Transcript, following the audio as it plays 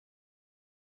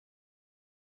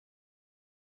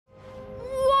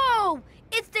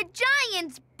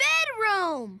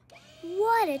home.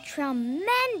 What a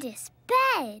tremendous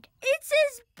bed. It's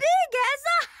as big as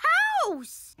a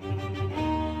house.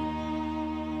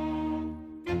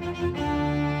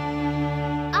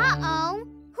 Uh-oh.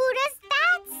 Who does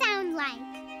that sound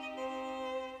like?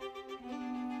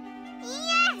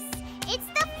 Yes! It's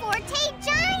the Forte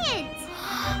Giant!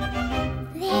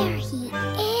 There he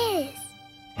is.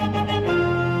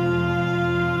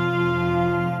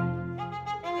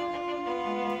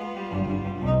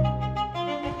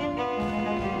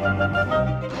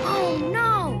 Oh,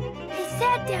 no! He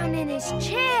sat down in his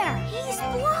chair. He's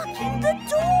blocking the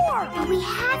door. But we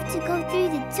have to go through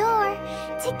the door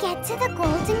to get to the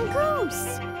Golden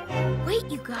Goose. Wait,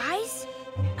 you guys.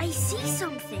 I see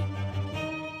something.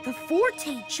 The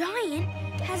Forte Giant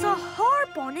has a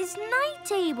harp on his night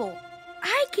table.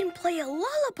 I can play a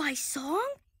lullaby song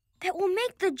that will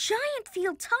make the giant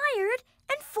feel tired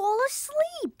and fall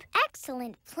asleep.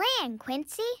 Excellent plan,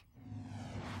 Quincy.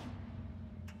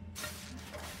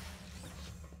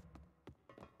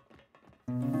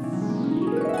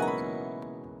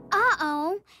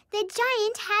 Uh-oh, the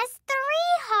giant has 3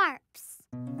 harps.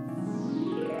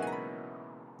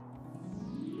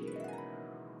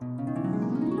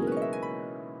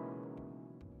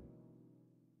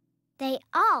 They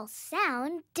all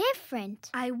sound different.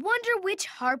 I wonder which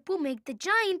harp will make the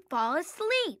giant fall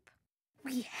asleep.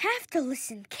 We have to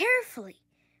listen carefully.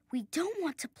 We don't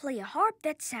want to play a harp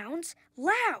that sounds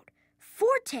loud,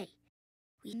 forte.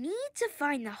 We need to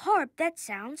find the harp that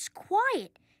sounds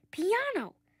quiet,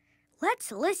 piano.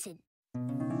 Let's listen.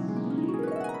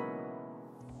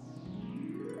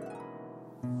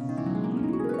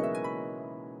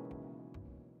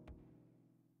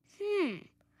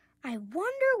 I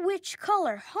wonder which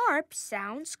color harp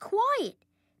sounds quiet,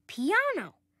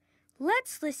 piano.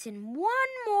 Let's listen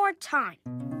one more time.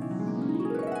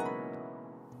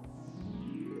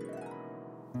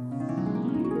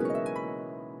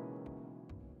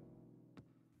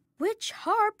 Which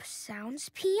harp sounds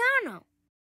piano?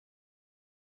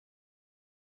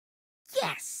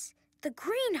 Yes, the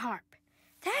green harp.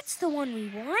 That's the one we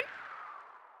want.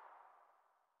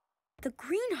 The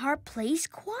green harp plays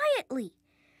quietly.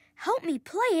 Help me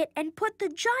play it and put the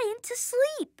giant to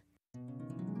sleep.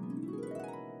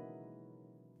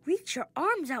 Reach your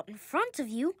arms out in front of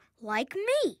you like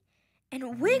me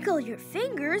and wiggle your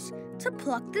fingers to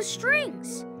pluck the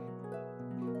strings.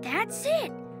 That's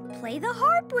it. Play the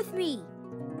harp with me.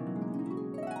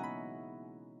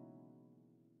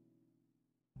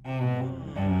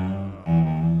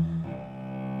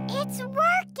 It's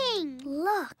working!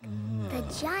 Look, the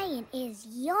giant is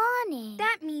yawning.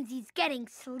 That means he's getting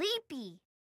sleepy.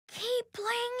 Keep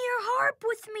playing your harp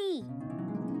with me.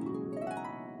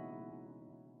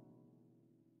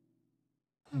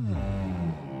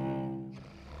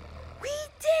 We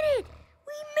did it!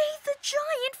 We made the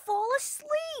giant fall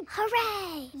asleep.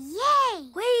 Hooray!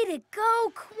 Yay! Way to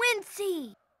go,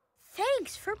 Quincy.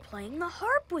 Thanks for playing the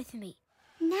harp with me.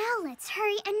 Now let's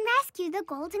hurry and rescue the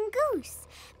Golden Goose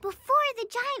before the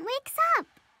giant wakes up.